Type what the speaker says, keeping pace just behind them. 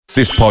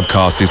This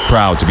podcast is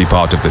proud to be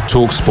part of the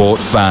TalkSport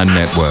Fan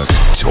Network.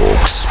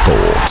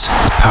 TalkSport.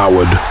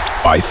 Powered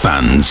by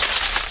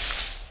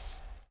fans.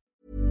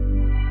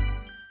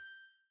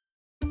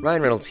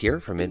 Ryan Reynolds here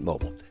from Mint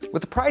Mobile.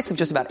 With the price of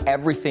just about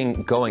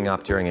everything going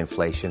up during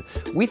inflation,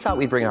 we thought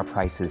we'd bring our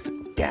prices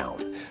down.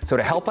 So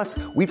to help us,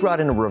 we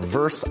brought in a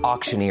reverse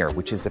auctioneer,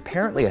 which is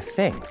apparently a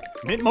thing.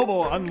 Mint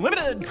Mobile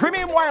Unlimited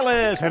Premium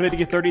Wireless. How to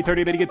get 30,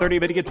 30, bit to get 30,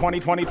 bit to get 20,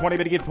 20, 20,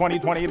 bit to get 20,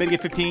 20, bit to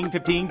get 15,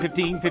 15,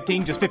 15,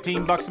 15, just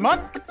 $15 a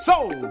month?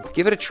 Sold!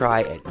 Give it a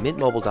try at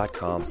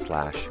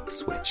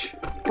mintmobile.com/switch.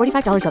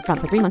 $45 up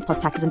front for 3 months plus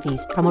taxes and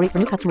fees. Promo rate for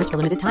new customers for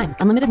limited time.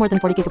 Unlimited more than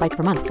 40 gigabytes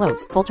per month.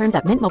 Slows full terms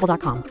at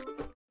mintmobile.com.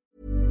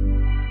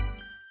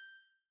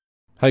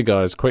 Hey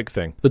guys, quick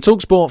thing. The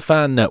TalkSport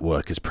Fan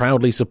Network is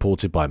proudly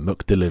supported by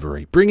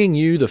McDelivery, bringing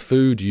you the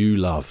food you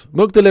love.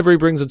 McDelivery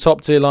brings a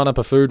top-tier lineup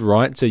of food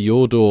right to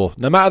your door.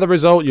 No matter the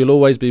result, you'll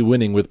always be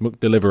winning with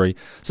McDelivery.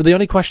 So the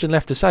only question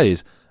left to say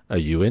is, are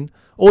you in?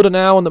 Order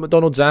now on the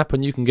McDonald's app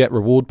and you can get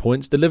reward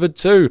points delivered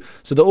too.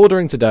 So the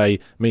ordering today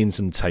means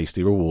some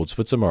tasty rewards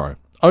for tomorrow.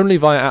 Only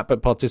via app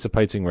at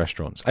participating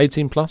restaurants.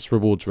 18 plus,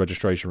 rewards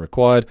registration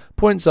required.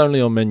 Points only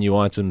on menu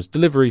items.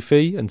 Delivery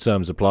fee and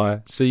terms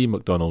apply. See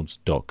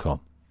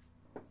mcdonalds.com.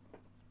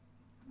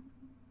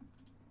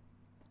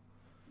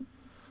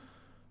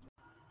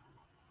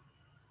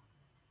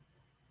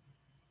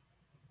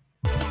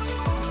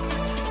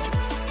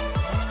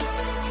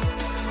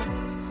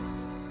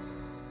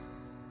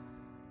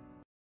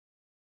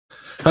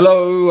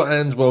 Hello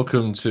and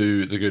welcome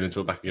to The Good and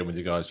Talk, back again with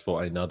you guys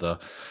for another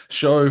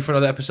show, for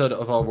another episode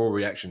of our Raw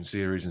Reaction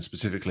series, and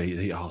specifically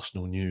the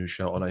Arsenal news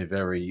show on a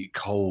very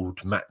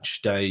cold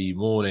match day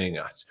morning.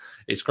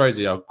 It's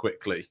crazy how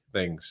quickly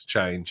things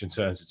change in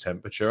terms of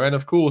temperature and,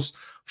 of course,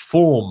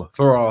 form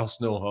for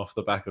Arsenal off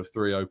the back of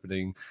 3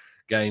 opening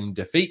game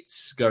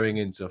defeats, going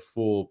into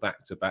 4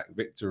 back-to-back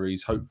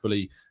victories,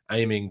 hopefully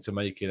aiming to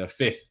make it a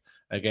 5th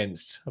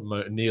against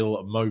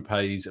Neil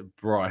Maupay's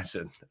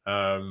Brighton.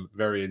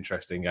 Very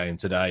interesting game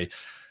today.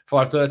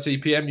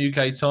 5:30 p.m.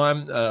 UK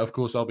time. Of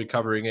course, I'll be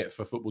covering it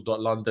for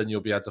Football.London.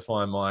 You'll be able to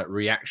find my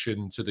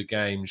reaction to the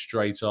game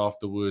straight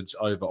afterwards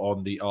over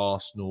on the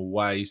Arsenal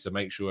Way. So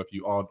make sure, if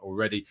you aren't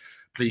already,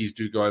 please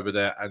do go over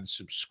there and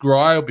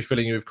subscribe. I'll be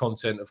filling you with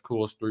content, of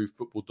course, through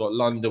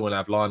Football.London. We'll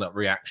have lineup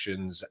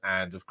reactions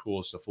and, of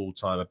course, a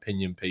full-time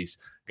opinion piece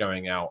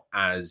going out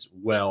as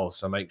well.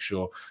 So make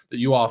sure that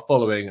you are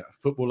following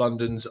Football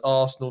London's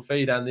Arsenal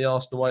feed and the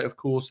Arsenal Way, of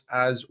course,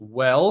 as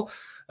well.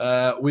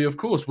 We, of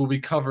course, will be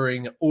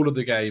covering all of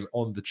the game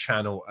on the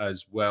channel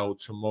as well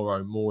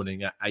tomorrow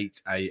morning at 8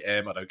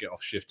 a.m. I don't get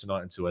off shift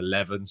tonight until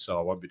 11, so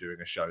I won't be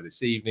doing a show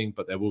this evening,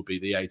 but there will be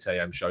the 8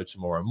 a.m. show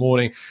tomorrow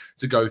morning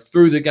to go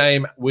through the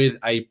game with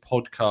a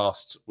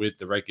podcast with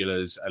the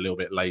regulars a little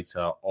bit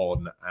later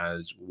on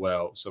as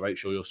well. So make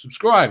sure you're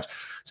subscribed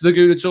to the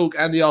Gouda Talk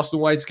and the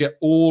Arsenal Way to get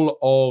all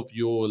of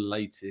your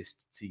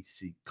latest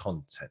TC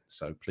content.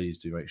 So please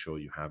do make sure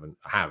you have,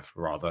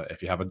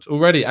 if you haven't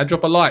already, and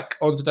drop a like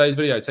on today's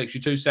video. It takes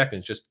you 2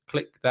 seconds. Just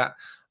click that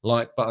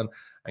like button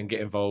and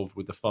get involved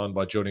with the fun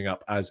by joining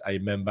up as a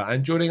member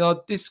and joining our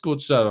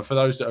Discord server. For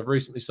those that have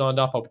recently signed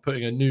up, I'll be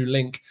putting a new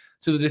link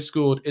to the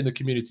Discord in the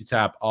community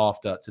tab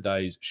after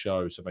today's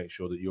show. So make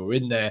sure that you're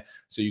in there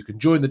so you can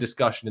join the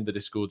discussion in the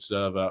Discord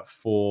server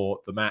for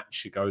the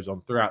match. It goes on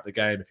throughout the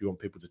game. If you want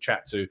people to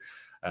chat to,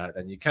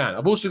 then you can.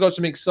 I've also got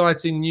some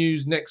exciting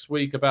news next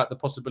week about the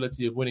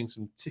possibility of winning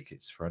some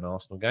tickets for an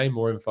Arsenal game.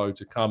 More info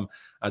to come,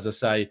 as I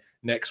say,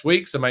 next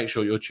week. So make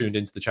sure you're tuned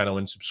into the channel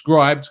and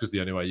subscribed, because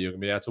the only way you're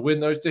going to be able to win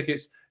those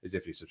tickets is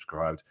if you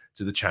subscribed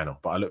to the channel.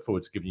 But I look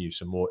forward to giving you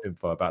some more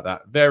info about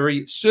that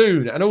very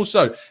soon. And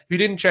also, if you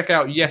didn't check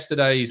out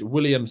yesterday's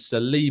William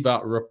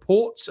Saliba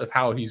reports of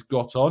how he's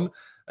got on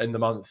in the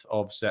month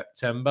of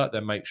September,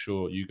 then make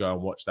sure you go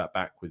and watch that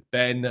back with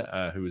Ben,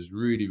 who was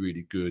really,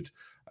 really good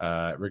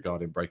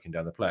regarding breaking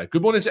down the player.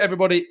 Good morning to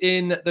everybody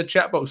in the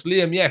chat box.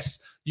 Liam, yes,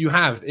 you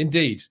have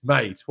indeed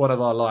made one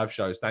of our live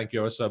shows. Thank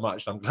you so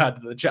much. I'm glad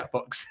that the chat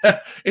box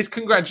is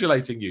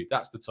congratulating you.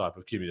 That's the type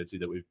of community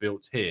that we've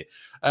built here.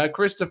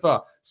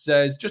 Christopher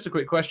says, just a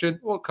quick question.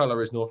 What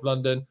colour is North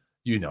London?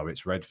 You know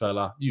it's red,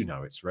 fella. You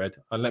know it's red.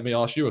 And let me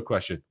ask you a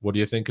question. What do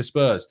you think of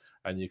Spurs?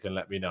 And you can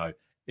let me know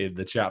in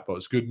the chat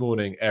box. Good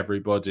morning,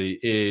 everybody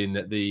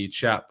in the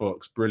chat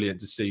box.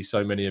 Brilliant to see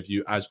so many of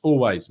you, as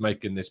always,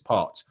 making this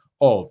part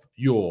of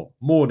your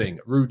morning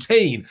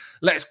routine.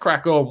 Let's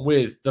crack on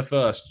with the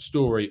first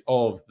story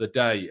of the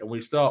day. And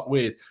we start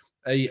with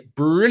a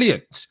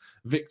brilliant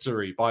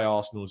victory by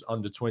Arsenal's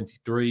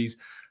under-23s,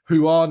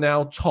 who are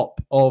now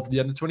top of the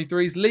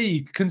under-23s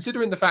league,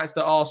 considering the fact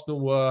that Arsenal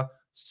were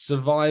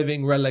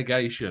surviving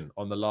relegation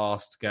on the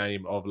last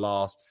game of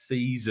last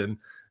season.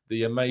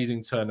 The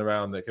amazing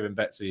turnaround that Kevin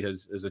Betsy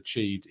has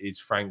achieved is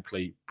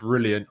frankly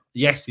brilliant.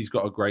 Yes, he's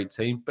got a great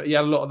team, but he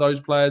had a lot of those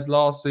players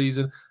last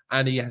season,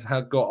 and he has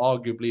got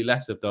arguably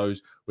less of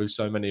those, with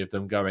so many of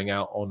them going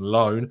out on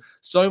loan.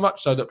 So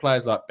much so that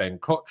players like Ben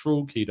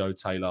Cottrell, Kido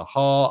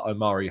Taylor-Hart,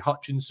 Omari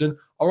Hutchinson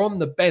are on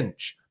the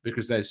bench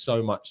because there's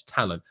so much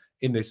talent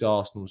in this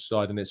Arsenal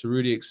side, and it's a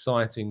really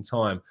exciting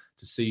time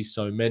to see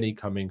so many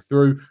coming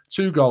through.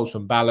 2 goals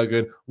from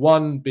Balogun,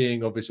 one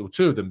being obviously, or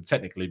 2 of them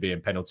technically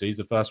being penalties.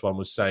 The first one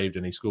was saved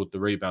and he scored the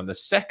rebound. The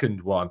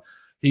second one,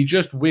 he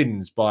just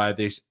wins by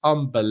this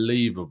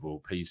unbelievable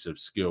piece of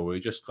skill where he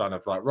just kind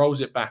of like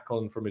rolls it back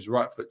on from his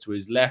right foot to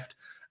his left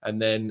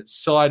and then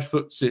side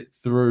foots it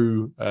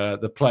through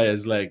the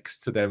player's legs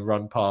to then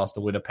run past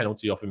and win a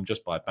penalty off him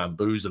just by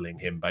bamboozling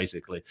him,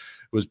 basically. It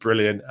was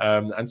brilliant.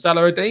 And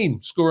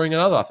Salah-Ad-Din scoring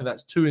another. I think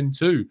that's 2 in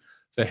 2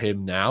 for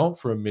him now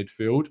from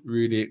midfield.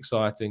 Really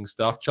exciting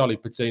stuff. Charlie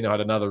Patino had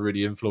another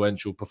really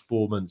influential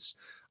performance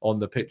on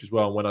the pitch as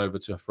well and went over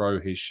to throw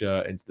his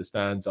shirt into the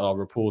stands. Our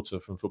reporter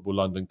from Football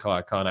London,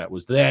 Kaya Karnat,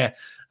 was there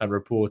and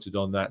reported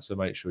on that. So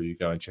make sure you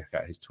go and check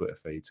out his Twitter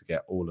feed to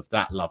get all of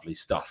that lovely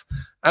stuff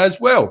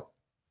as well.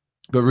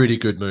 But really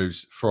good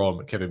moves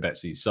from Kevin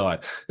Betsy's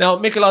side. Now,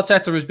 Mikel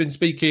Arteta has been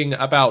speaking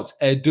about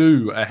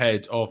Edu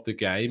ahead of the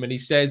game, and he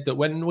says that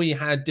when we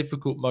had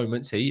difficult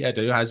moments,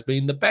 Edu, has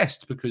been the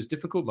best, because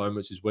difficult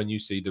moments is when you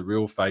see the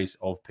real face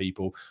of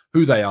people,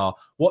 who they are,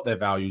 what their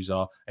values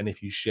are, and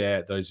if you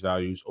share those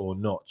values or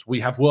not. We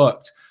have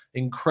worked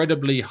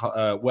incredibly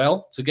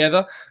well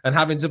together, and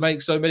having to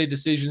make so many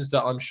decisions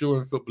that I'm sure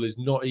in football is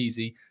not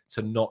easy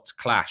to not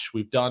clash.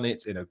 We've done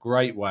it in a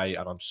great way,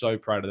 and I'm so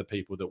proud of the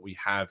people that we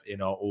have in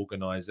our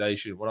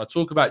organisation. When I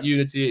talk about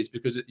unity, it's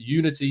because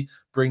unity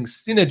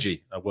brings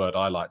synergy, a word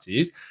I like to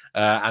use,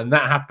 and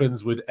that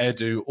happens with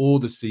Edu or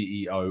the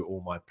CEO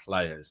or my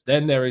players.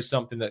 Then there is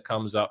something that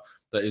comes up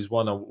that is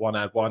one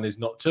add one is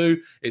not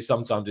 2. It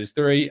sometimes is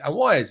 3. And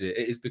why is it?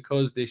 It is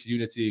because this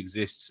unity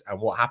exists.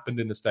 And what happened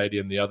in the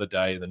stadium the other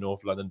day in the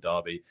North London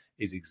derby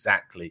is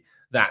exactly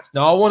that.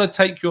 Now, I want to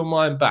take your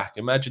mind back.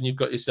 Imagine you've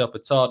got yourself a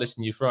TARDIS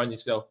and you're throwing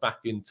yourself back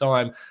in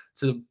time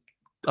to,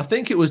 I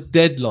think it was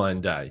deadline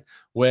day,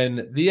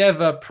 when the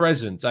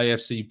ever-present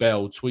AFC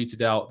Bell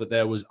tweeted out that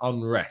there was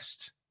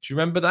unrest. Do you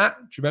remember that?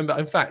 Do you remember?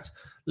 In fact,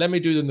 let me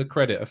do them the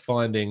credit of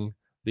finding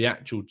the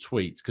actual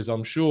tweet, because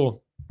I'm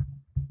sure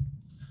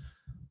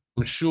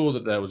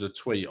that there was a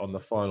tweet on the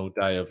final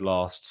day of the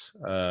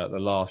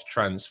last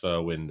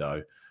transfer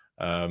window.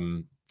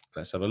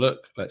 Let's have a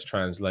look. Let's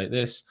translate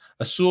this.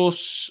 A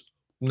source.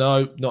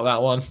 No, not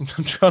that one.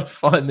 I'm trying to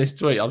find this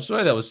tweet. I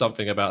swear there was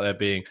something about there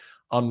being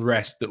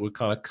unrest that would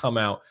kind of come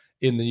out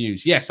in the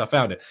news. Yes, I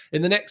found it.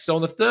 On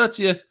the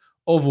 30th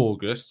of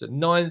August at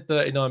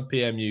 9:39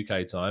 p.m.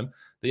 UK time,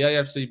 the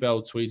AFC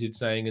Bell tweeted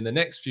saying, in the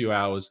next few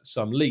hours,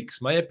 some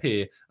leaks may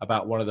appear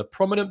about one of the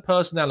prominent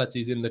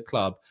personalities in the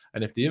club,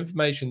 and if the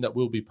information that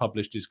will be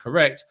published is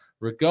correct,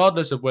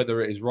 regardless of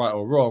whether it is right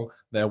or wrong,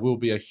 there will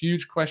be a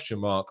huge question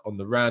mark on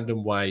the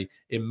random way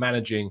in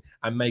managing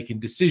and making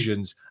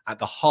decisions at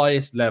the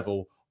highest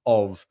level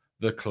of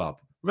the club.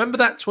 Remember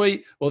that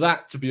tweet? Well,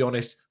 that, to be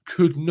honest,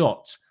 could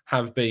not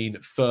have been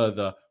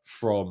further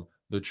from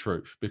the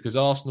truth, because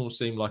Arsenal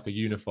seem like a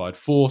unified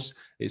force.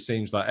 It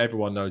seems like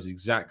everyone knows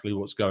exactly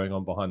what's going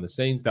on behind the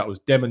scenes. That was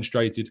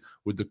demonstrated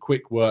with the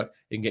quick work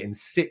in getting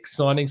 6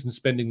 signings and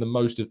spending the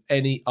most of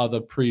any other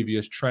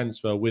previous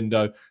transfer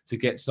window to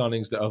get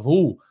signings that have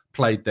all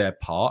played their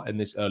part in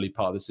this early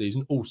part of the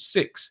season. All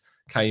 6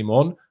 came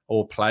on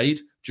or played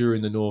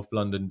during the North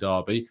London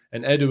derby,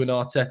 and Edu and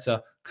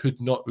Arteta could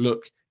not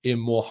look in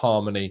more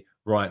harmony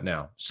right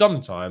now.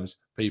 Sometimes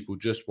people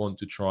just want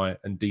to try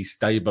and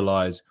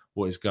destabilize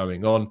what is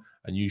going on,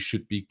 and you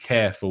should be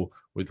careful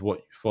with what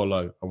you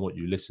follow and what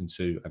you listen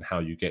to and how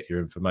you get your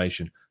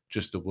information.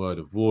 Just a word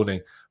of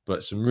warning,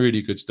 but some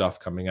really good stuff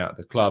coming out of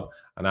the club,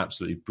 and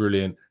absolutely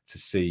brilliant to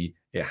see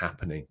it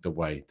happening the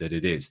way that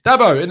it is.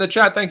 Dabo in the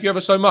chat, thank you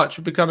ever so much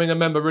for becoming a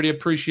member. Really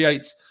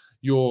appreciate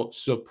your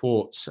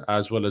support,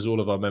 as well as all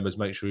of our members.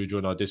 Make sure you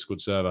join our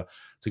Discord server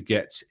to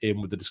get in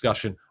with the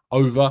discussion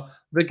over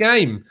the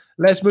game.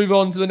 Let's move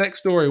on to the next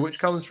story, which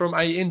comes from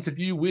an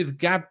interview with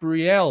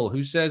Gabriel,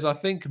 who says, I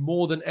think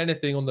more than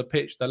anything on the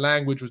pitch, the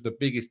language was the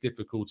biggest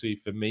difficulty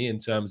for me in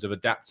terms of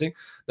adapting.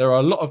 There are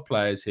a lot of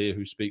players here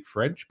who speak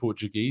French,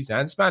 Portuguese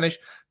and Spanish,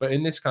 but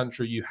in this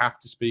country you have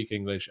to speak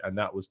English, and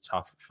that was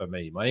tough for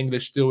me. My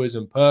English still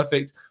isn't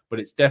perfect, but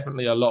it's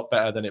definitely a lot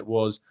better than it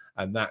was,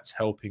 and that's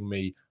helping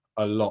me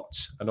a lot.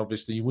 And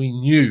obviously we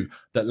knew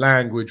that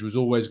language was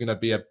always going to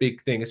be a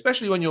big thing,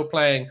 especially when you're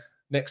playing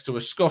next to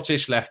a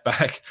Scottish left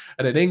back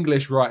and an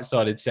English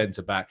right-sided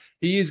centre back.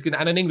 He is going to,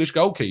 and an English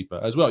goalkeeper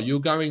as well. You're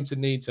going to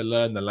need to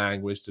learn the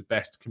language to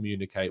best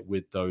communicate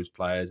with those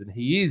players, and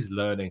he is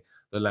learning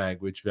the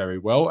language very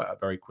well at a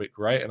very quick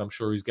rate, and I'm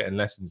sure he's getting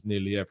lessons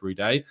nearly every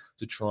day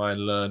to try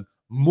and learn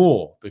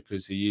more,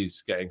 because he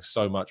is getting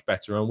so much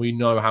better, and we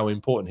know how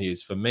important he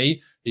is. For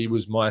me, he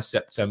was my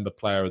September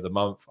player of the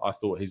month. I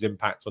thought his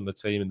impact on the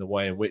team and the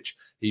way in which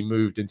he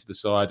moved into the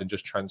side and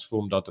just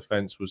transformed our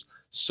defence was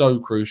so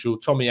crucial.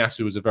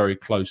 Tomiyasu was a very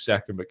close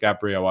second, but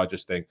Gabriel, I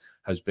just think,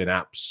 has been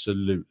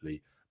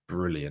absolutely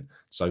brilliant.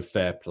 So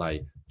fair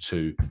play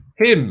to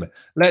him.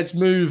 Let's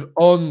move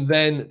on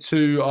then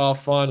to our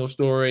final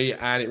story,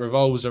 and it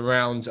revolves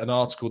around an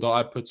article that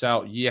I put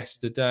out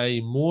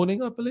yesterday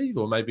morning, I believe,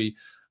 or maybe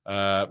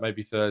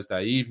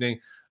Thursday evening,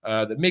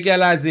 That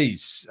Miguel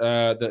Aziz,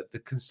 that the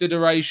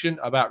consideration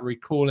about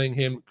recalling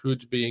him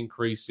could be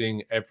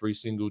increasing every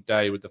single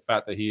day with the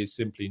fact that he is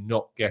simply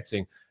not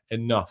getting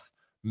enough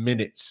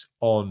minutes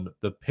on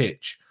the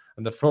pitch.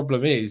 And the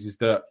problem is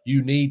that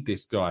you need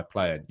this guy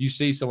playing. You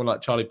see someone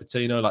like Charlie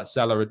Patino, like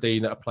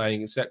Salah-Ad-Din that are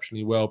playing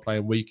exceptionally well,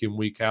 playing week in,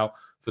 week out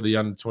for the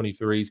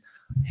under-23s.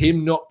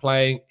 Him not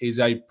playing is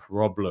a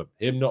problem.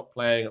 Him not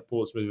playing at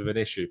Portsmouth is an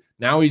issue.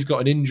 Now he's got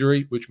an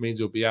injury, which means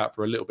he'll be out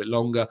for a little bit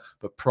longer.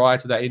 But prior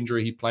to that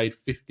injury, he played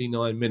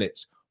 59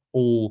 minutes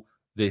all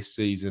this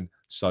season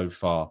so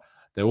far.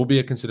 There will be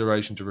a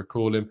consideration to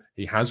recall him.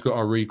 He has got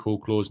a recall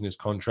clause in his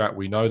contract.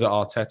 We know that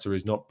Arteta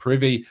is not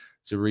privy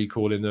to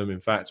recalling them. In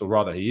fact, or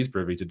rather, he is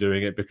privy to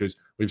doing it because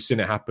we've seen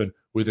it happen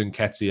with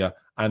Nketiah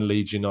and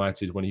Leeds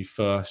United when he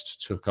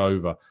first took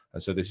over.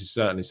 And so this is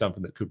certainly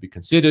something that could be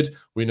considered.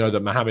 We know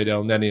that Mohamed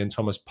El Neni and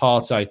Thomas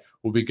Partey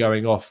will be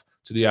going off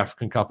to the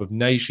African Cup of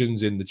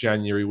Nations in the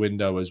January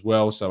window as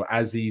well. So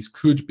Aziz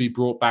could be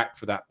brought back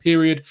for that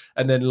period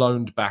and then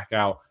loaned back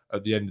out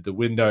at the end of the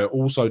window. It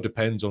also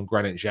depends on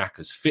Granit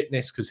Xhaka's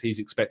fitness because he's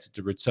expected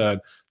to return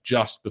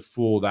just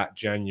before that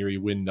January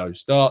window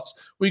starts.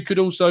 We could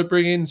also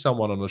bring in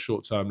someone on a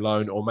short-term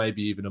loan or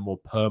maybe even a more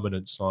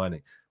permanent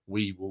signing.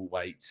 We will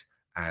wait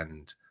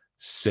and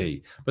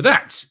see. But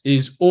that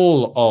is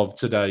all of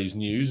today's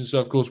news. And so,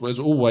 of course, as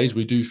always,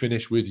 we do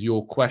finish with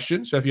your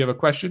questions. So if you have a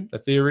question, a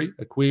theory,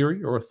 a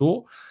query, or a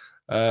thought,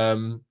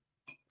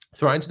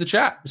 throw it into the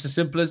chat. It's as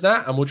simple as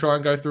that. And we'll try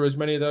and go through as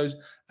many of those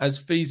as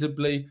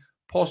feasibly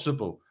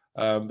possible.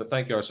 But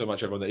thank you so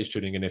much, everyone that is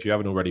tuning in. If you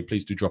haven't already,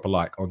 please do drop a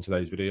like on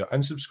today's video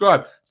and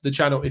subscribe to the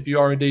channel if you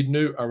are indeed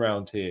new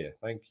around here.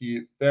 Thank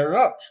you very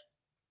much.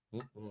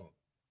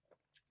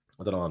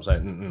 I don't know what I'm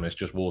saying. It's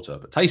just water,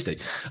 but tasty.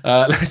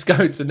 Let's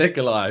go to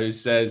Nikolai, who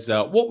says,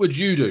 what would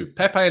you do?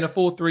 Pepe in a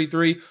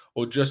 4-3-3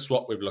 or just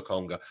swap with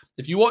Lokonga?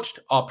 If you watched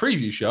our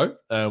preview show,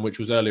 which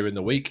was earlier in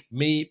the week,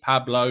 me,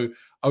 Pablo,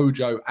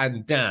 Ojo,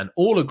 and Dan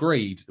all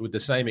agreed with the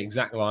same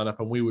exact lineup,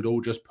 and we would all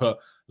just put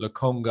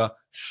Lokonga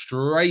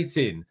straight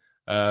in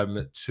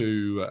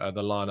to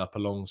the lineup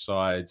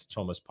alongside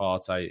Thomas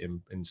Partey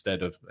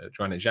instead of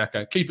Granit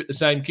Xhaka. Keep it the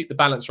same, keep the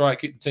balance right,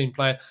 keep the team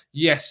playing.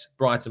 Yes,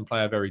 Brighton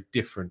play a very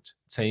different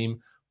team,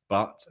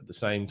 but at the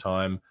same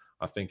time,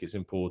 I think it's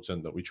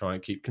important that we try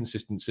and keep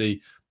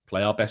consistency,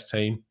 play our best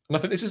team. And I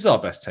think this is our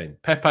best team.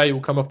 Pepe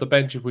will come off the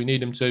bench if we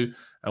need him to,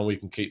 and we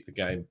can keep the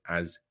game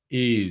as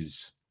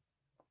is.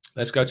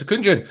 Let's go to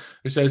Kunjan,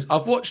 who says,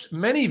 I've watched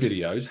many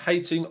videos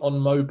hating on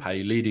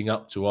Mopé leading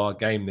up to our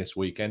game this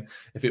weekend.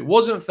 If it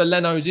wasn't for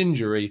Leno's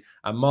injury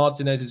and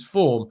Martinez's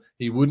form,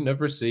 he wouldn't have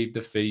received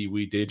the fee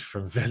we did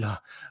from Villa.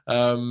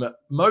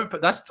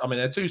 Mopé,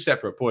 they're two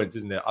separate points,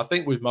 isn't it? I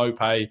think with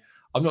Mopé,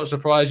 I'm not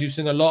surprised you've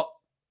seen a lot.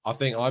 I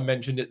think I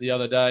mentioned it the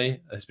other day.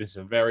 There's been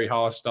some very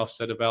harsh stuff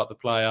said about the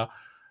player.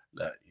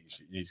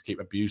 You need to keep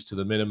abuse to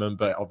the minimum,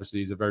 but obviously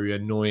he's a very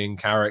annoying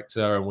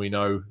character, and we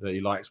know that he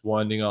likes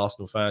winding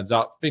Arsenal fans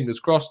up. Fingers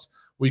crossed,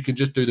 we can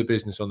just do the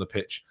business on the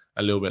pitch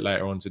a little bit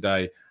later on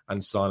today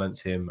and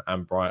silence him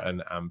and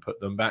Brighton and put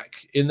them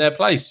back in their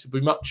place. It'd be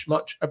much,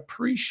 much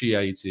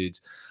appreciated.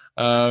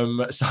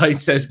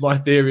 Said says, my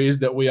theory is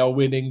that we are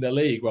winning the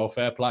league. Well,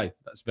 fair play.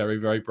 That's very,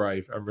 very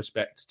brave and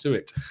respect to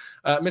it.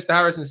 Mr.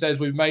 Harrison says,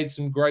 we've made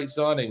some great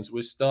signings.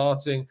 Good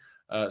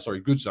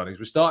signings.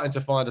 We're starting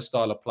to find a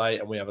style of play,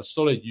 and we have a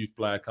solid youth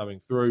player coming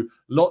through.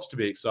 Lots to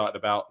be excited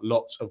about.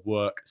 Lots of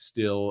work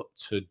still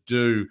to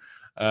do.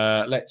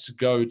 Let's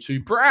go to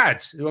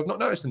Brad, who I've not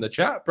noticed in the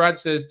chat. Brad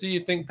says, do you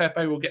think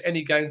Pepe will get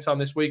any game time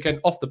this weekend?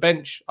 Off the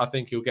bench, I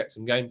think he'll get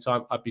some game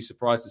time. I'd be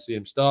surprised to see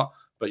him start,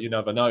 but you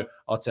never know.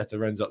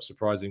 Arteta ends up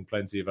surprising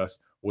plenty of us.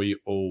 We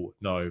all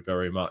know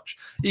very much.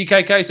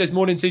 EKK says,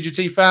 morning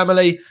TGT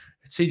family.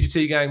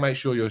 TGT gang, make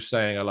sure you're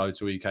saying hello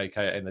to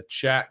EKK in the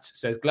chat.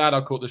 Says, glad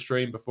I caught the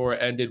stream before it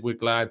ended. We're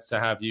glad to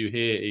have you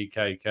here,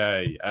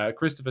 EKK.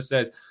 Christopher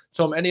says,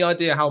 Tom, any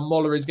idea how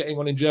Moller is getting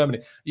on in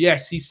Germany?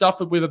 Yes, he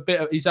suffered with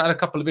he's had a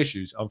couple of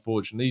issues,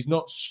 unfortunately. He's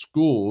not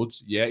scored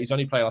yet. He's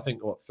only played, I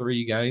think,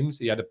 3 games.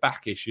 He had a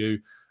back issue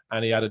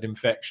and he had an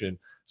infection.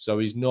 So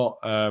he's not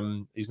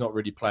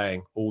really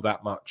playing all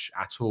that much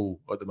at all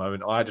at the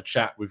moment. I had a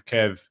chat with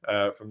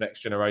Kev from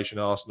Next Generation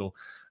Arsenal.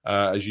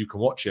 As you can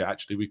watch it,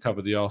 actually, we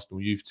covered the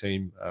Arsenal youth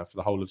team for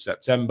the whole of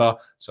September.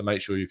 So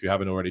make sure if you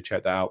haven't already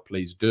checked that out,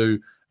 please do.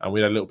 And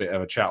we had a little bit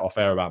of a chat off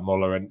air about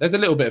Moller. And there's a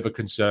little bit of a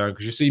concern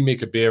because you see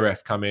Mika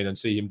Bieref come in and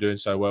see him doing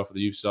so well for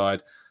the youth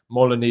side.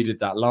 Moller needed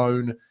that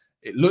loan.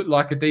 It looked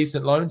like a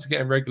decent loan to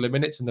get him regular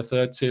minutes in the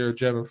third tier of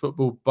German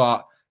football,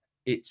 but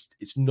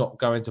it's not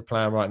going to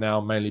plan right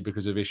now, mainly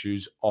because of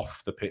issues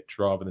off the pitch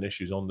rather than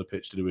issues on the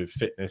pitch to do with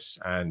fitness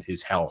and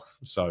his health.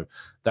 So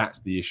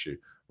that's the issue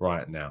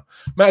right now.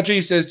 Matt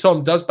G says,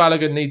 Tom, does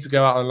Balogun need to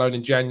go out on loan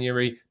in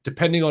January?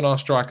 Depending on our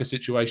striker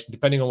situation,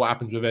 depending on what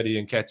happens with Eddie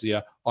and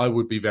Nketiah, I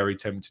would be very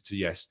tempted to,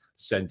 yes,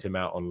 send him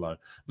out on loan.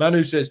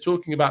 Manu says,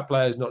 talking about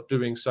players not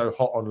doing so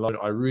hot on loan,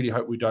 I really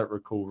hope we don't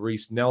recall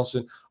Reece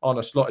Nelson.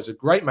 Arne Slot is a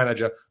great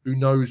manager who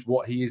knows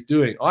what he is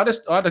doing. I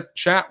had a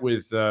chat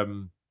with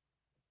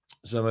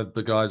some of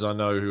the guys I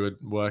know who are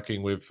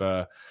working with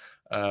kind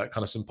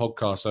of some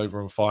podcasts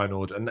over on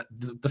Feyenoord, and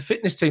the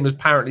fitness team has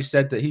apparently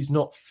said that he's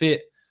not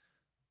fit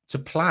to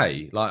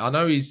play. Like, I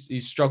know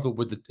he's struggled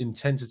with the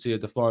intensity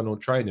of the final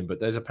training, but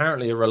there's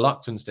apparently a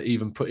reluctance to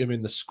even put him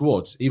in the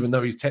squad, even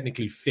though he's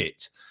technically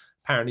fit.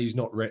 Apparently he's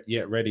not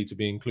yet ready to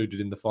be included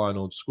in the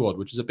final squad,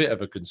 which is a bit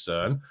of a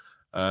concern.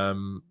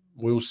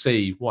 We'll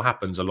see what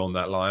happens along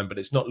that line, but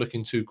it's not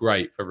looking too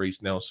great for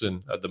Reiss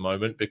Nelson at the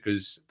moment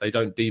because they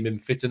don't deem him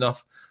fit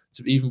enough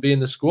to even be in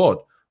the squad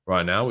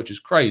right now, which is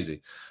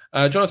crazy.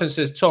 Jonathan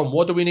says, Tom,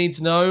 what do we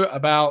know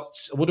about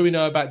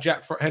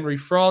Jack Henry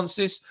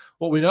Francis?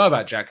 What we know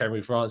about Jack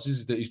Henry Francis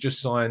is that he's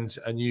just signed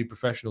a new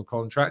professional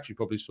contract. You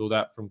probably saw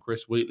that from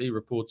Chris Wheatley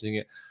reporting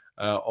it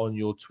on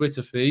your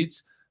Twitter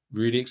feeds.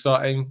 Really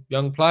exciting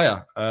young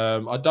player.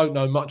 I don't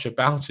know much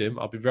about him.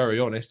 I'll be very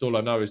honest. All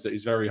I know is that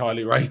he's very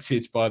highly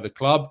rated by the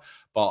club,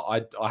 but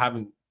I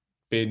haven't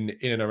been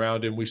in and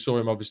around him. We saw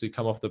him obviously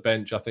come off the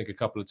bench, I think, a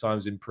couple of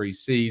times in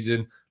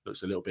pre-season.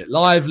 Looks a little bit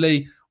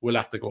lively. We'll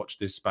have to watch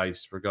this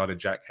space regarding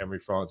Jack Henry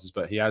Francis,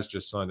 but he has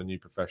just signed a new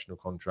professional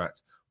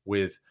contract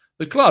with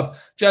the club.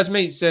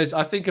 Jasmeet says,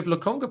 I think if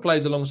Lokonga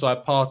plays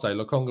alongside Partey,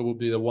 Lokonga will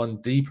be the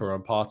one deeper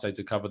on Partey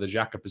to cover the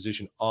Xhaka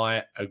position.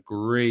 I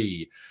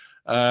agree.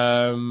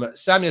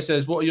 Samia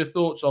says, what are your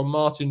thoughts on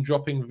Martin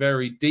dropping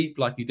very deep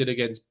like he did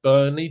against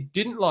Burnley?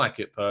 Didn't like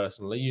it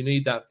personally. You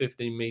need that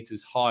 15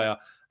 metres higher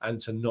and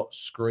to not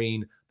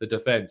screen the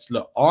defence.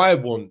 Look, I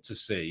want to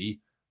see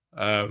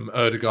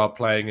Ødegaard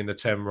playing in the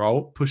 10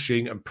 role,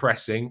 pushing and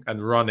pressing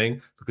and running,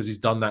 because he's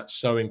done that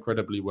so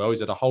incredibly well.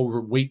 He's had a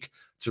whole week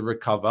to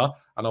recover,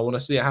 and I want to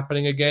see it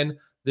happening again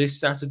this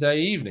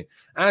Saturday evening.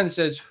 Anne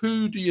says,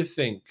 who do you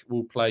think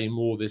will play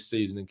more this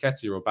season,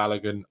 Nketiah or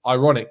Balogun?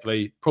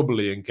 Ironically,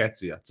 probably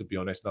Nketiah, to be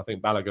honest. And I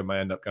think Balogun may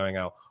end up going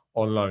out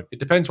on loan. It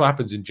depends what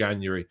happens in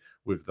January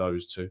with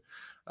those two.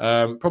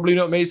 Probably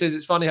not me says,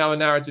 it's funny how a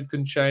narrative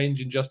can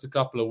change in just a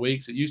couple of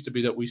weeks. It used to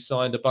be that we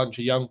signed a bunch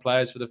of young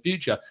players for the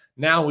future.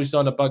 Now we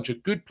sign a bunch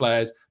of good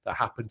players that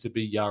happen to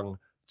be young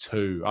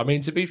too. I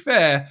mean, to be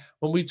fair,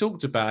 when we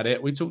talked about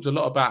it, we talked a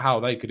lot about how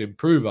they could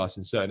improve us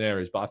in certain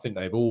areas, but I think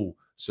they've all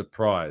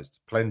surprised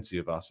plenty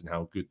of us in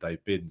how good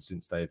they've been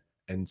since they've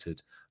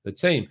entered the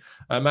team.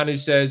 Manu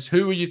says,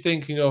 who are you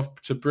thinking of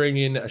to bring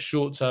in a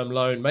short-term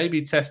loan?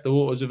 Maybe test the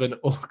waters of an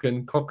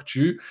Orkan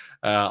Kokcu.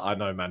 I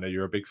know, Manu,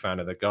 you're a big fan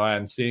of the guy,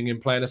 and seeing him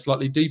play in a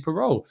slightly deeper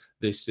role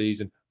this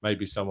season,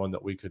 maybe someone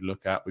that we could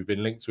look at. We've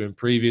been linked to him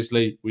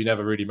previously. We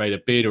never really made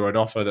a bid or an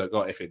offer that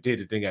got, if it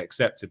did, it didn't get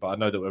accepted. But I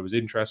know that there was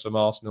interest from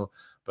Arsenal,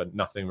 but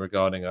nothing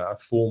regarding a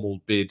formal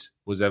bid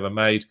was ever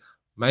made.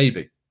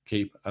 Maybe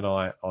keep an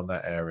eye on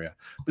that area.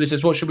 But he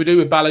says, what should we do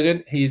with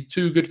Balogun? He is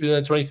too good for the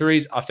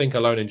under-23s. I think a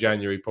loan in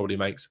January probably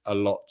makes a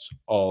lot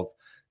of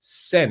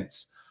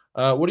sense.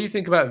 What do you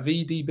think about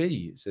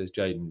VDB? Says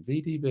Jaden.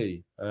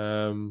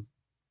 VDB.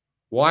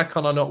 Why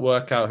can I not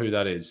work out who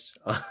that is?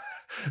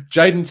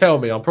 Jaden, tell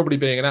me. I'm probably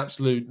being an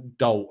absolute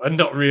dolt and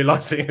not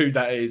realising who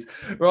that is.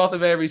 Ratha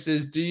Vary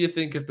says, do you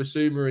think if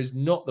Basuma is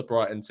not the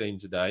Brighton team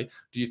today,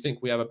 do you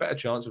think we have a better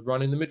chance of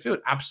running the midfield?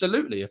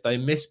 Absolutely. If they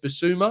miss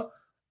Basuma,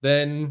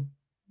 then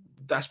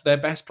that's their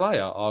best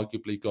player,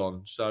 arguably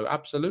gone. So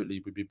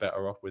absolutely, we'd be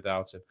better off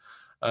without him.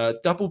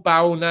 Double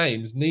barrel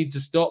names need to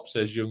stop,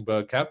 says Young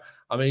Bergkamp.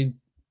 I mean,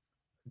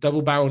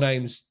 double barrel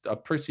names are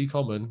pretty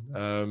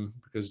common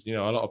because, you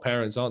know, a lot of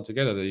parents aren't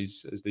together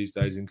these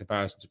days in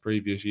comparison to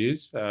previous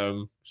years.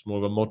 It's more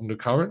of a modern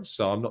occurrence,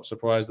 so I'm not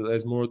surprised that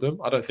there's more of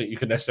them. I don't think you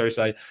can necessarily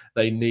say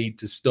they need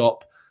to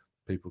stop.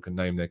 People can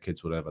name their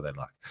kids whatever they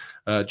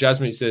like.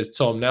 Jasmine says,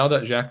 Tom, now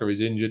that Xhaka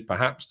is injured,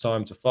 perhaps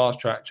time to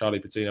fast-track Charlie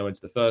Patino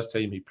into the first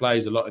team. He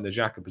plays a lot in the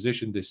Xhaka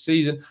position this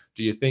season.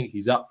 Do you think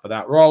he's up for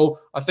that role?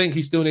 I think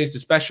he still needs to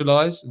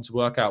specialise and to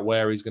work out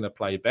where he's going to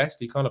play best.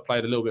 He kind of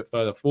played a little bit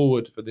further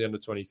forward for the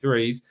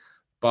under-23s,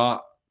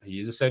 but he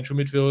is a central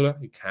midfielder.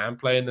 He can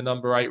play in the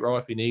number 8 role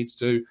if he needs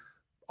to.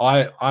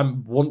 I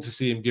want to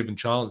see him given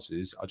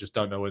chances. I just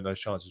don't know when those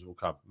chances will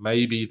come.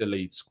 Maybe the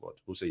lead squad.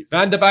 We'll see.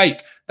 Van der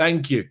Beek,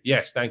 thank you.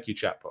 Yes, thank you,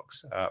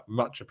 Chatbox.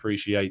 Much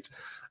appreciate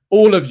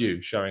all of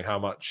you showing how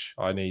much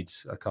I need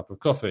a cup of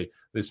coffee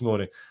this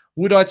morning.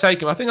 Would I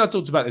take him? I think I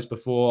talked about this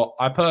before.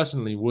 I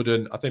personally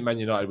wouldn't. I think Man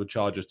United would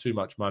charge us too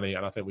much money,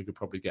 and I think we could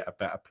probably get a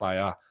better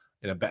player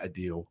in a better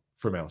deal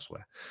from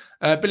elsewhere.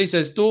 Billy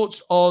says,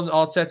 thoughts on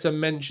Arteta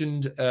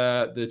mentioned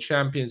the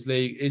Champions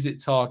League. Is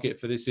it target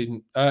for this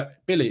season?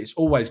 Billy, it's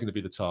always going to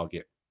be the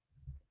target.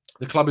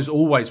 The club is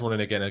always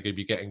wanting again to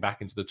be getting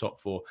back into the top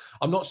 4.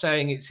 I'm not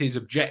saying it's his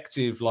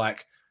objective,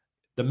 like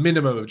the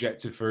minimum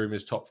objective for him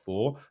is top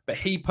 4, but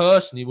he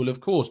personally will, of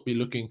course, be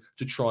looking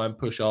to try and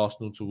push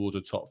Arsenal towards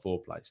a top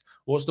 4 place.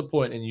 What's the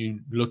point in you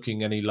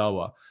looking any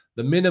lower?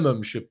 The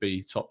minimum should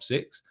be top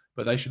 6,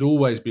 but they should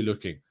always be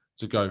looking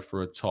to go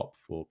for a top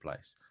 4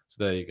 place.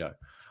 So there you go.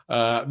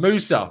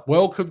 Musa,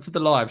 welcome to the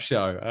live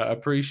show.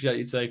 Appreciate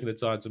you taking the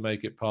time to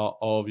make it part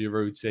of your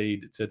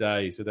routine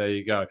today. So there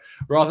you go.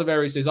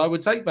 Rotherberry says, I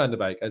would take Van der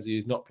Beek as he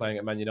is not playing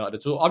at Man United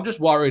at all. I'm just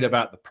worried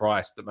about the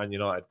price that Man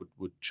United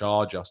would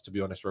charge us, to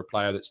be honest, for a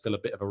player that's still a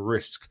bit of a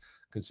risk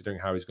considering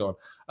how he's gone.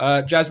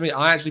 Jasmine,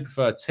 I actually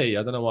prefer tea.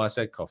 I don't know why I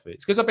said coffee.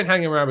 It's because I've been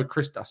hanging around with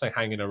Chris. I say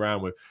hanging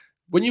around with.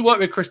 When you work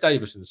with Chris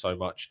Davison so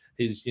much,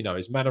 his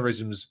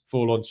mannerisms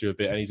fall onto you a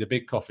bit, and he's a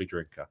big coffee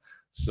drinker.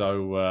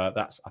 So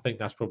I think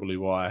that's probably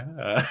why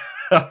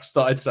I've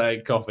started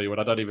saying coffee when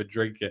I don't even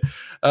drink it.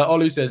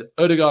 Olu says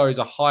Odegaard is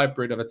a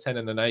hybrid of a 10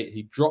 and an 8.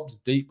 He drops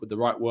deep with the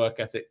right work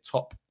ethic.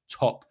 Top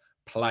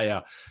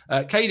player.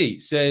 Katie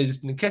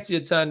says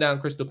Nketiah turned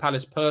down Crystal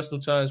Palace personal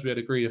terms. We had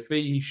agreed a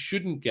fee. He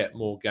shouldn't get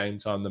more game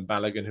time than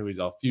Balogun, who is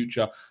our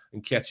future.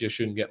 Nketiah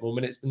shouldn't get more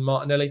minutes than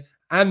Martinelli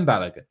and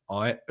Balogun.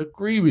 I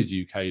agree with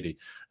you, Katie.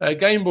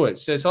 Gameboy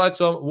says, hi,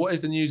 Tom. What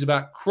is the news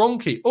about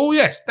Kroenke? Oh,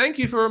 yes. Thank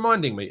you for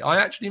reminding me. I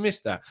actually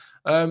missed that.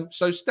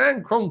 So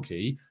Stan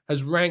Kroenke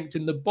has ranked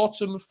in the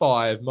bottom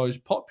 5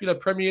 most popular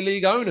Premier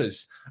League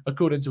owners,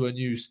 according to a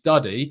new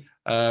study.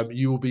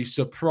 You will be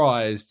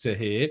surprised to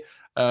hear.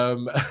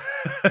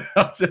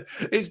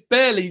 It's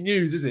barely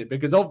news, is it?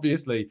 Because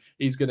obviously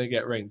he's going to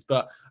get ranked.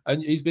 But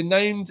he's been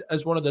named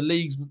as one of the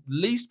league's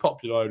least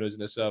popular owners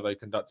in a survey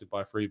conducted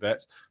by Free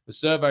Bets. The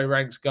survey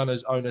ranks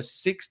Gunners' owner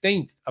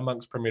 16th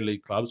amongst Premier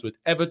League clubs, with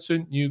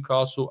Everton,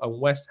 Newcastle, and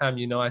West Ham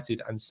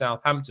United and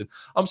Southampton.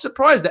 I'm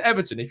surprised that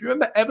Everton, if you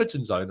remember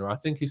Everton's owner, I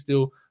think he's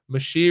still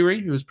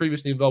Mashiri, who was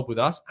previously involved with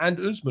us, and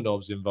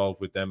Usmanov's involved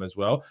with them as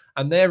well.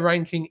 And they're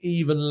ranking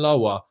even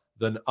lower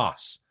than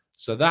us.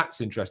 So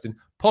that's interesting.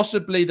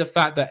 Possibly the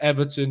fact that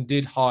Everton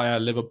did hire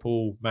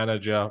Liverpool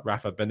manager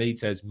Rafa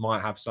Benitez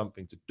might have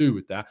something to do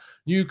with that.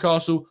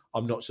 Newcastle,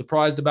 I'm not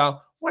surprised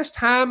about. West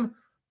Ham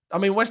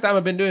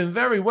have been doing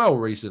very well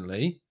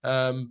recently,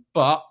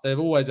 but they've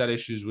always had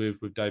issues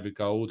with David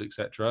Gold,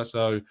 etc.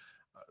 So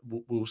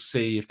we'll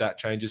see if that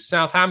changes.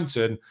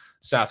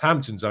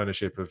 Southampton's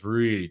ownership have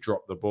really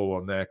dropped the ball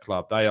on their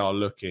club. They are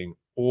looking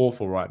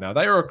awful right now.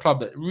 They are a club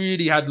that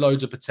really had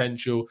loads of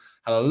potential,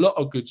 had a lot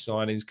of good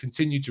signings,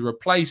 continue to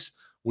replace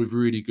with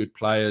really good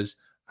players,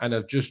 and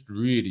have just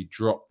really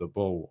dropped the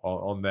ball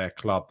on their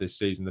club this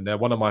season. And they're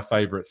one of my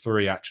favourite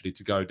 3 actually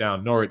to go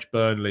down. Norwich,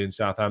 Burnley and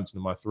Southampton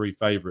are my 3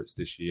 favourites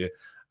this year.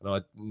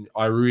 And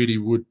I really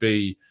would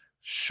be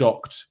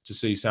shocked to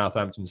see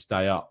Southampton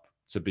stay up,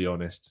 to be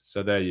honest.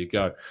 So there you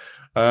go.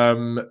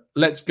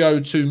 Let's go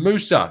to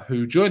Musa,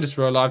 who joined us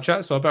for a live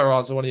chat. So I better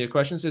answer one of your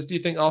questions. Says, do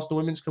you think Arsenal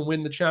Women's can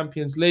win the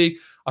Champions League?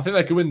 I think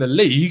they can win the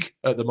league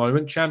at the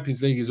moment.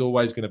 Champions League is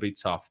always going to be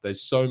tough.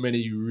 There's so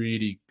many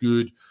really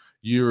good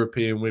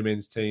European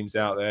women's teams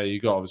out there. You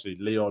got obviously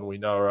Lyon, we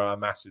know, are a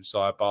massive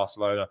side.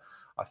 Barcelona,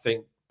 I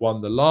think,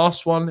 won the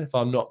last one, if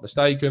I'm not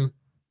mistaken.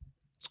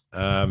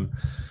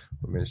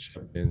 Women's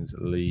Champions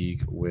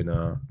League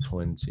winner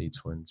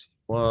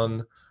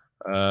 2021.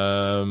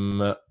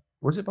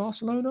 Was it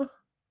Barcelona?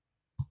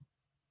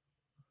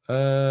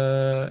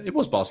 It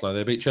was Barcelona.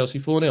 They beat Chelsea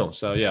 4-0.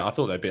 So, yeah, I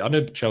thought they'd beat. I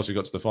know Chelsea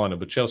got to the final,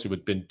 but Chelsea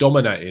had been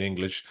dominating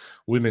English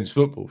women's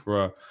football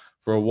for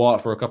a while,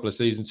 for a couple of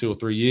seasons, 2 or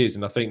 3 years.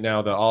 And I think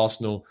now that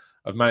Arsenal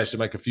have managed to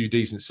make a few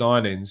decent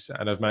signings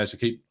and have managed to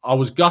keep. I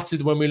was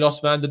gutted when we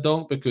lost Van der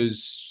Donk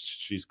because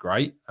she's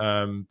great,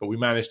 but we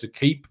managed to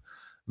keep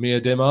Mia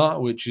Dimar,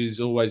 which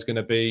is always going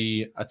to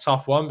be a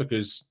tough one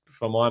because,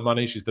 for my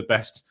money, she's the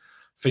best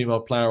female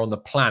player on the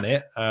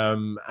planet.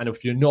 And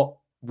if you're not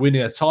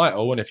winning a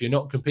title and if you're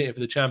not competing for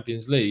the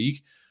Champions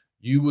League,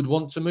 you would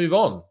want to move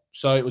on.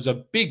 So it was a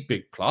big,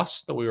 big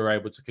plus that we were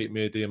able to keep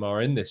Mia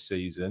Dimar in this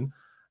season.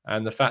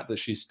 And the fact that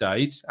she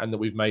stayed and that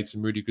we've made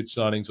some really good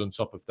signings on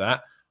top of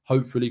that,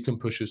 hopefully can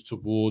push us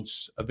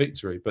towards a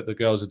victory. But the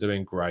girls are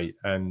doing great.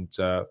 And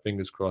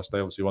fingers crossed, they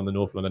obviously won the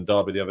North London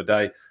Derby the other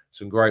day.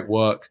 Some great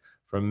work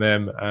from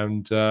them.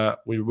 And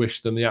we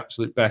wish them the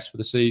absolute best for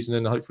the season.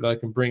 And hopefully they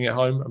can bring it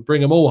home and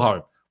bring them all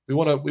home. We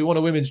want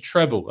a women's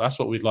treble. That's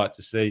what we'd like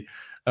to see.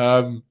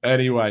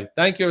 Anyway,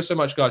 thank you so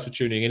much, guys, for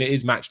tuning in. It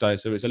is match day,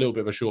 so it's a little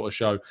bit of a shorter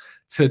show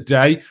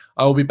today.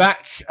 I will be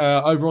back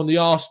over on the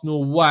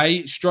Arsenal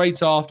Way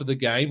straight after the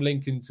game.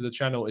 Link into the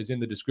channel is in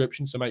the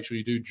description, so make sure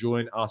you do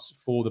join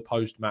us for the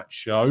post-match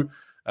show.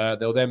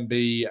 There'll then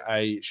be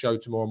a show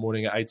tomorrow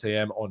morning at 8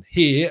 a.m. on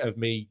here of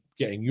me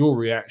getting your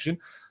reaction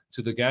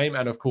to the game.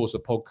 And, of course, a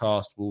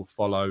podcast will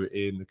follow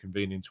in the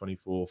convenient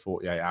 24,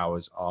 48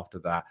 hours after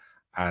that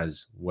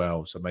as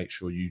well. So make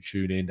sure you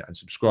tune in and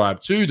subscribe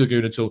to the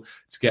Gooner Tool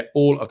to get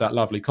all of that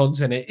lovely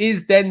content. It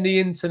is then the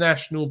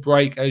international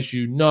break, as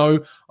you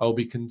know. I'll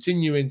be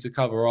continuing to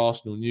cover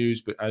Arsenal news,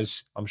 but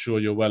as I'm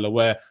sure you're well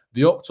aware,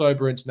 the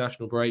October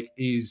international break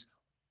is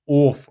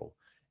awful.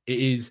 It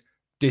is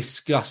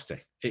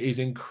disgusting. It is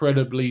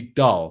incredibly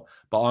dull,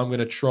 but I'm going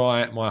to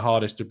try my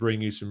hardest to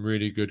bring you some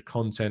really good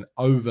content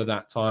over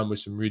that time with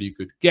some really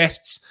good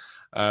guests.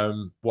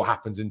 what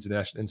happens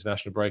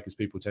international break is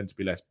people tend to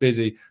be less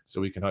busy,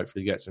 so we can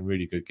hopefully get some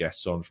really good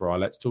guests on for our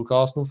Let's Talk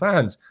Arsenal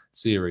Fans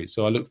series.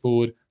 So I look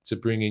forward to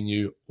bringing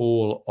you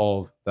all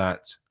of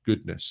that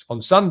goodness.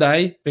 On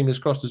Sunday, fingers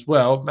crossed as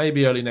well,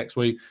 maybe early next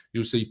week,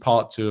 you'll see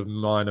part 2 of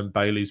mine and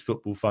Bailey's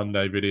Football Fun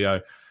Day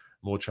video.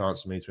 More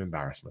chance for me to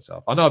embarrass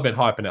myself. I know I've been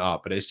hyping it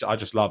up, but I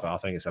just love it. I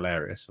think it's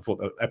hilarious. I thought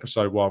that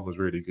episode 1 was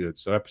really good.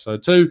 So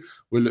episode 2,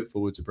 we look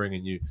forward to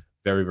bringing you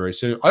very, very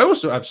soon. I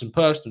also have some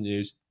personal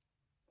news.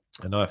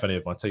 I know if any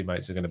of my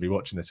teammates are going to be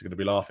watching this, are going to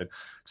be laughing.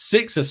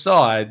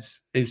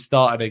 6-a-sides is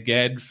starting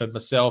again for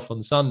myself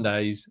on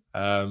Sundays.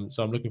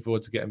 So I'm looking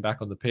forward to getting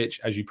back on the pitch.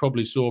 As you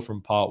probably saw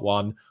from part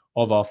 1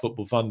 of our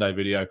Football Fun Day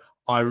video,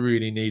 I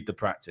really need the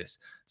practice.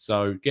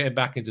 So getting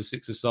back into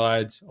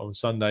 6-a-sides on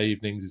Sunday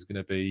evenings is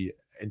going to be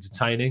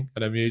entertaining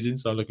and amusing.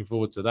 So I'm looking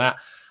forward to that.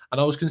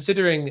 And I was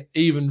considering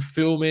even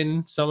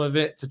filming some of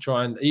it to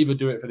try and either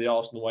do it for the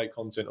Arsenal Way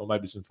content or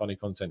maybe some funny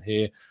content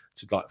here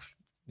to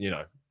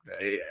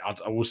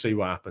I will see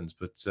what happens.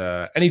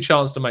 But any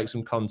chance to make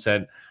some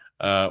content,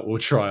 we'll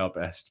try our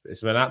best.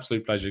 It's been an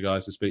absolute pleasure,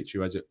 guys, to speak to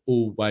you as it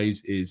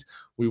always is.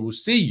 We will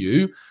see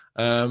you,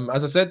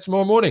 as I said,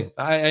 tomorrow morning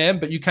at 8 a.m.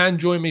 But you can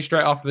join me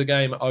straight after the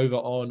game over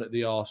on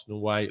the Arsenal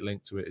Way.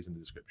 Link to it is in the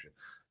description.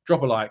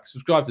 Drop a like,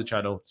 subscribe to the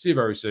channel. See you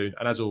very soon.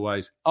 And as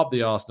always, up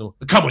the Arsenal.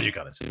 Come on, you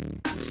Gunners.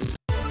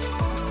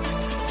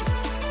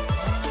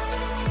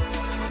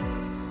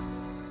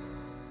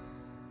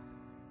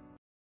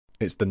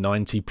 It's the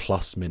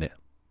 90-plus minute.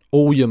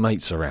 All your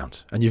mates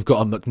around, and you've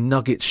got a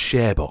McNuggets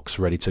share box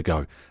ready to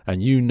go,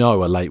 and you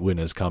know a late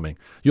winner's coming.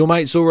 Your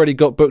mate's already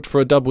got booked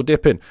for a double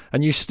dipping,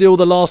 and you steal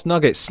the last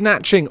nugget,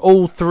 snatching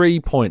all 3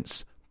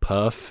 points.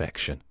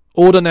 Perfection.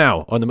 Order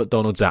now on the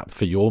McDonald's app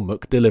for your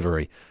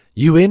McDelivery.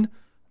 You in?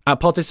 At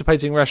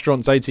participating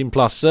restaurants 18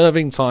 plus,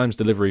 serving times,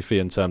 delivery fee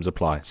and terms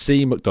apply.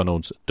 See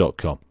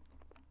mcdonalds.com.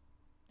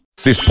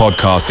 This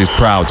podcast is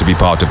proud to be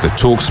part of the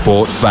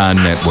TalkSport Fan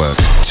Network.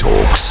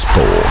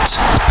 TalkSport.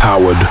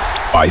 Powered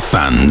by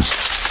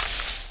fans.